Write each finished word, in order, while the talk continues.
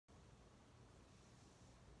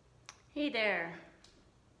Hey there.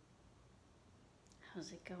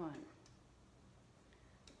 How's it going?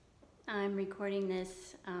 I'm recording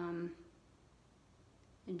this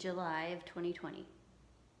in July of 2020.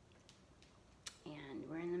 And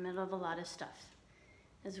we're in the middle of a lot of stuff,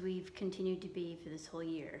 as we've continued to be for this whole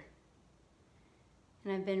year.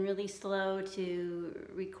 And I've been really slow to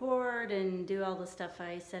record and do all the stuff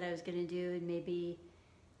I said I was going to do, and maybe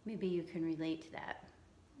you can relate to that.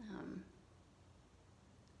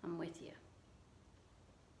 I'm with you.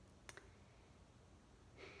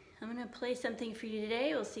 I'm going to play something for you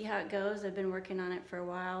today. We'll see how it goes. I've been working on it for a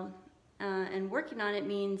while. And working on it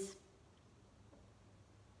means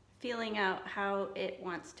feeling out how it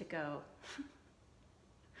wants to go.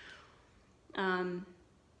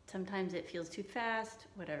 Sometimes it feels too fast,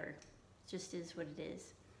 whatever. It just is what it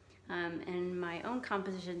is. And my own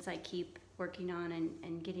compositions I keep working on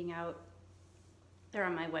and getting out. They're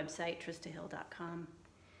on my website, tristahill.com.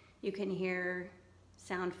 You can hear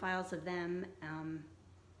sound files of them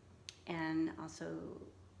and also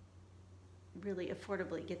really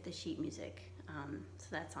affordably get the sheet music. So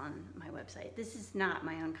that's on my website. This is not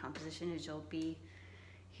my own composition, as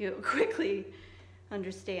you'll quickly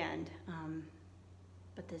understand.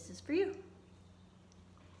 But this is for you.